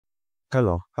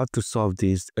Hello, how to solve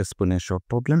this exponential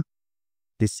problem?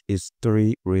 This is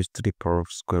 3 raised to the power of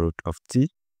square root of t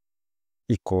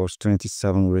equals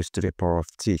 27 raised to the power of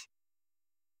t.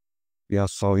 We are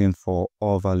solving for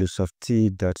all values of t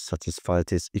that satisfy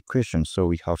this equation. So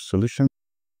we have solution.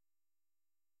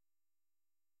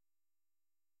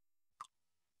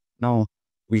 Now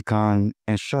we can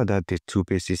ensure that the two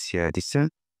bases here are the same.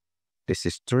 This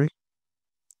is 3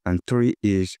 and 3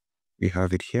 is, we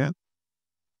have it here,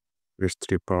 raised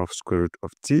to the power of square root of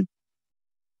t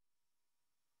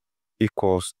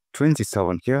equals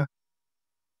 27 here.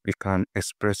 We can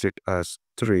express it as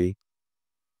 3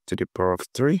 to the power of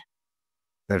 3.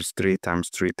 That's 3 times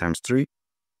 3 times 3.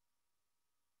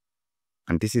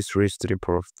 And this is raised to the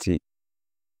power of t.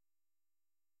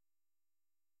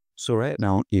 So right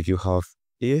now, if you have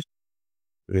a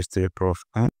raised to the power of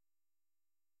n,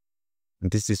 and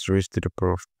this is raised to the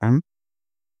power of m,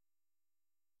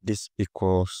 this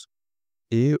equals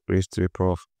a raised to the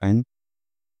power of n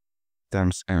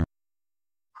times m.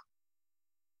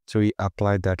 So we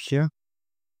apply that here.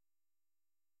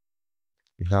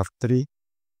 We have 3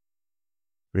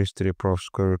 raised to the power of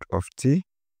square root of t.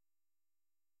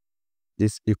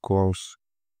 This equals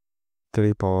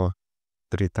 3 power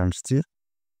 3 times t.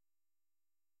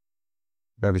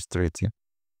 That is 3t.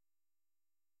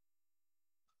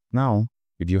 Now,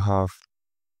 if you have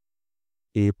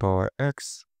a power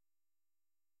x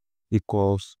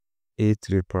equals a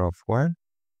to the power of y,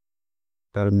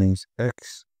 that means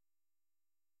x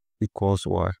equals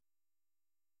y.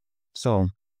 So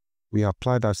we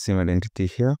apply that same identity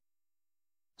here.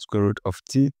 Square root of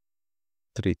t,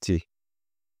 3t.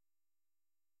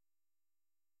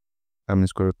 That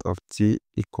means square root of t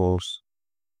equals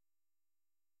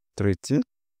 3t.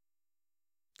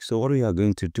 So what we are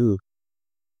going to do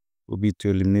will be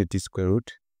to eliminate the square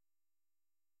root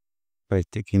by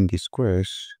taking the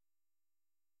squares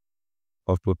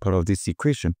of both part of this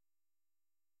equation.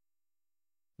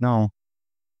 Now,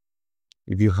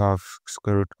 if you have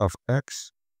square root of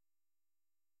x,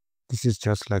 this is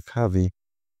just like having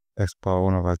x power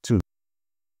 1 over 2.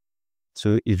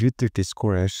 So if you take the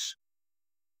squares,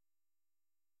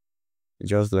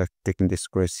 just like taking the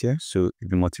squares here, so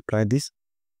if you multiply this,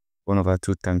 1 over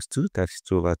 2 times 2, that is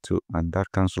 2 over 2, and that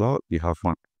cancel out, you have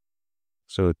 1.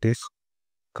 So this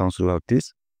cancel out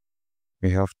this, we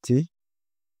have t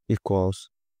equals,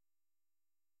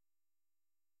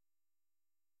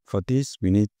 for this we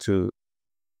need to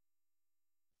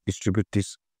distribute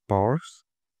these powers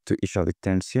to each of the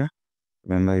terms here.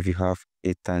 Remember, if you have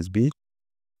a times b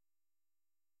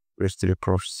raised to the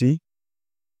power of c,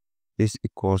 this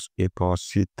equals a power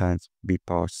c times b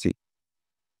power c.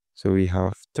 So we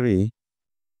have 3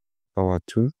 power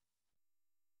 2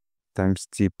 times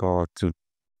t power 2.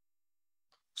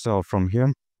 So from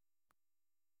here,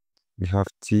 we have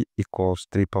t equals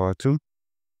 3 power 2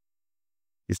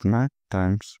 is 9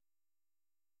 times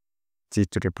t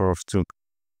to the power of 2.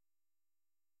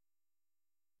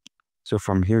 So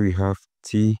from here we have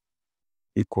t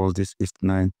equals, this is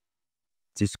 9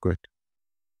 t squared.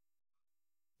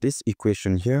 This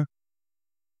equation here,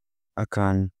 I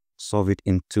can solve it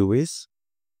in two ways.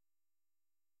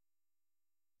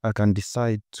 I can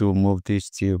decide to move this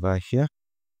t over here.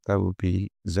 That would be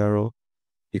 0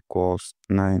 equals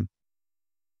 9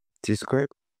 t squared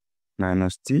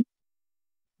minus t.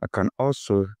 I can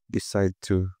also decide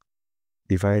to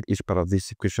divide each part of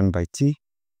this equation by t.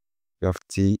 We have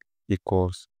t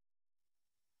equals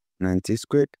 9t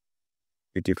squared.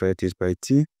 We divide this by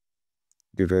t,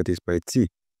 divide this by t.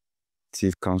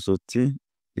 T cancel t,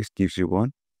 this gives you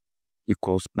 1,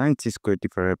 equals 9t squared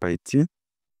divided by t.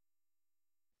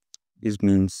 This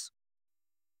means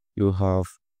you have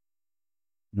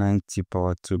 9t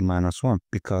power 2 minus 1,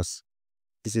 because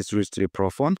this is raised to the power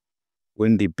of 1.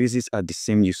 When the bases are the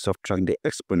same, you subtract the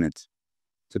exponent.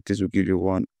 So this will give you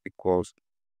 1 equals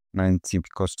 9t,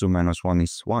 because 2 minus 1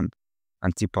 is 1,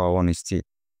 and t power 1 is t.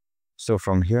 So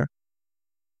from here,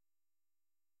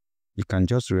 you can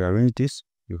just rearrange this.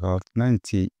 You have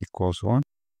 9t equals 1.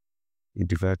 You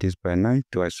divide this by 9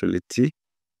 to isolate t.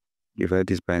 Divide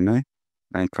this by 9.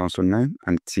 9 cancel 9,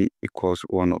 and t equals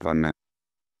 1 over 9.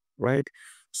 Right?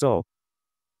 So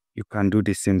you can do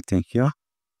the same thing here.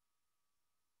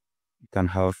 You can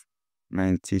have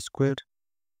 9t squared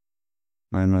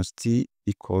minus t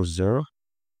equals 0.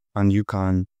 And you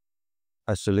can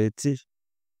isolate t.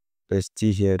 There's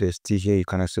t here, there's t here. You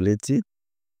can isolate t.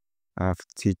 I have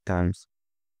t times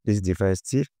this divides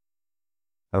t.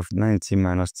 I have 9t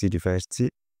minus t divides t.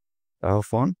 I have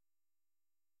 1.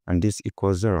 And this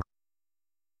equals 0.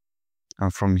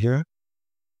 And from here,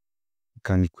 you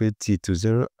can equate t to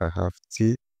 0. I have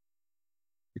t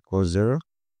equals 0.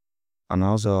 And I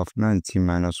also have 90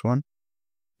 minus 1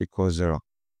 equals 0.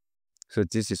 So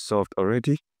this is solved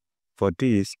already. For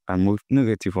this, I move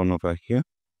negative 1 over here.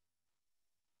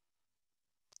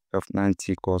 I have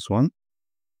 90 equals 1.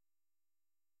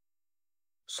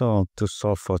 So to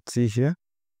solve for t here,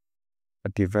 I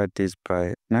divide this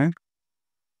by 9.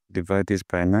 Divide this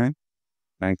by 9.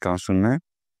 9 cancel 9.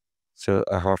 So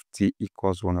I have t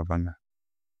equals 1 over 9.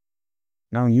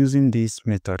 Now using this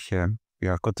method here, we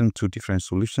are gotten two different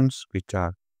solutions, which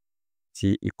are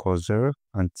t equals 0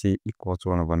 and t equals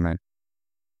 1 over 9.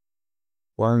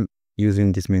 While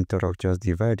using this method of just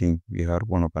dividing, we had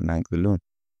 1 over 9 alone.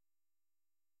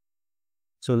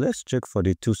 So let's check for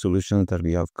the two solutions that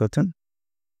we have gotten.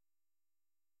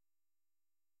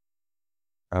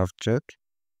 I have checked.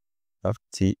 I have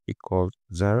t equals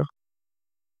 0.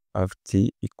 I have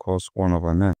t equals 1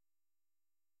 over 9.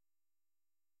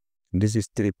 This is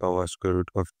 3 power square root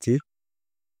of t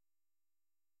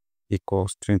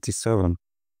equals 27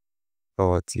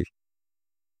 power t.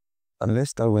 And let's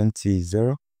start when t is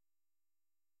 0.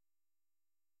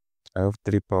 I have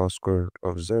 3 power square root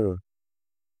of 0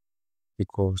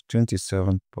 equals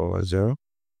 27 power 0.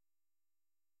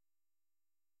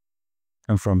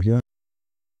 And from here,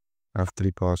 I have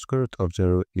 3 power square root of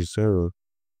 0 is 0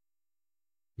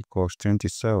 equals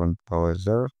 27 power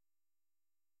 0.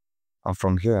 And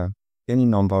from here, any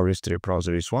number raised to the power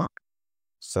 0 is 1.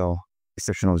 So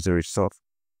exception of 0 is solved.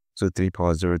 So 3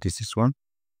 power 0, this is 1,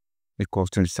 equals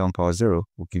 27 power 0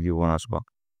 will give you 1 as well.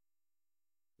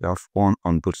 You have 1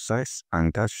 on both sides,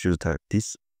 and that shows that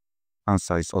this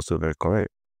answer is also very correct.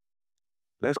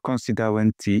 Let's consider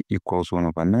when t equals 1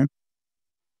 over 9.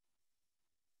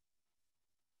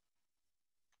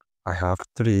 I have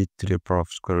 3 to the power of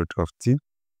square root of t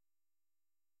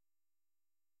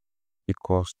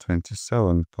equals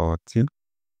 27 power t,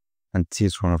 and t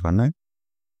is 1 over 9.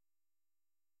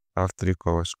 I have 3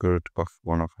 power square root of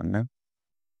 1 over 9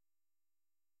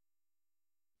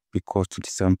 equals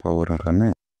 27 power 1 over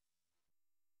 9.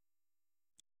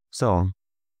 So,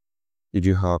 if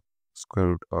you have square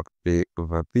root of a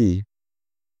over b,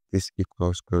 this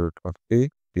equals square root of a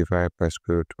divided by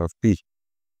square root of b.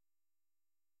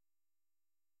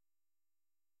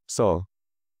 So,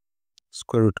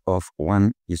 square root of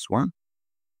 1 is 1.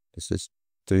 This is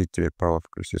 3 to the power of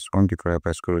this is 1 divided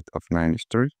by square root of 9 is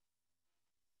 3.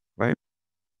 Right?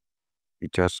 We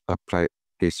just apply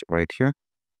this right here.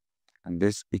 And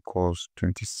this equals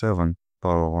 27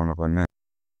 power 1 over 9.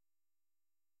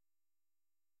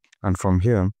 And from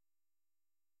here,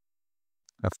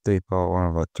 I have 3 power 1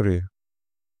 over 3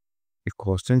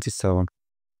 equals 27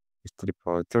 is 3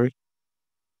 power 3.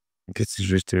 This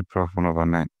is raised to the power of 1 over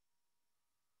 9.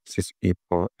 This is a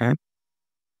power n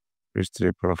raised to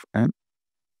the power of n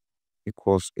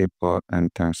equals a power n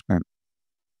times n.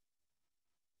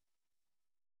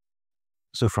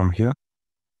 So from here,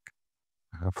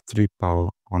 I have 3 power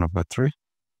 1 over 3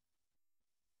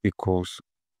 equals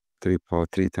 3 power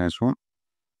 3 times 1.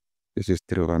 This is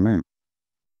 3 over 9.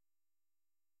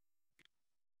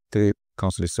 3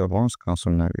 cancel the sub ones,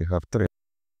 cancel 9, we have 3.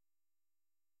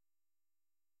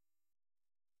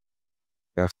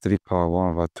 We have 3 power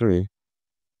 1 over 3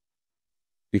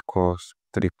 equals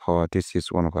 3 power, this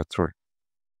is 1 over 3.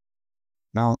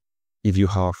 Now, if you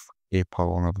have a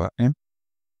power 1 over n,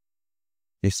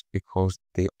 this equals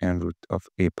the n root of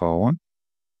a power 1,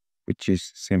 which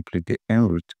is simply the n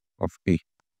root of a.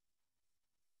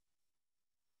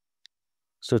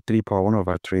 So 3 power 1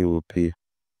 over 3 will be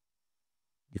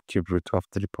the cube root of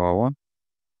 3 power 1,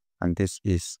 and this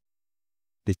is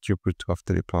the cube root of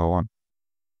 3 power 1.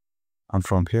 And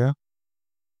from here,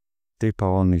 3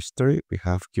 power 1 is 3, we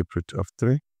have cube root of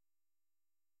 3,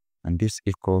 and this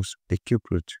equals the cube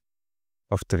root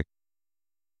of 3.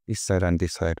 This side and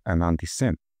this side are now the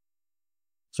same.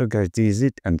 So guys, this is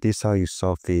it, and this is how you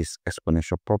solve these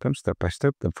exponential problems step by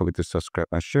step. Don't forget to subscribe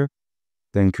and share.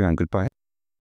 Thank you and goodbye.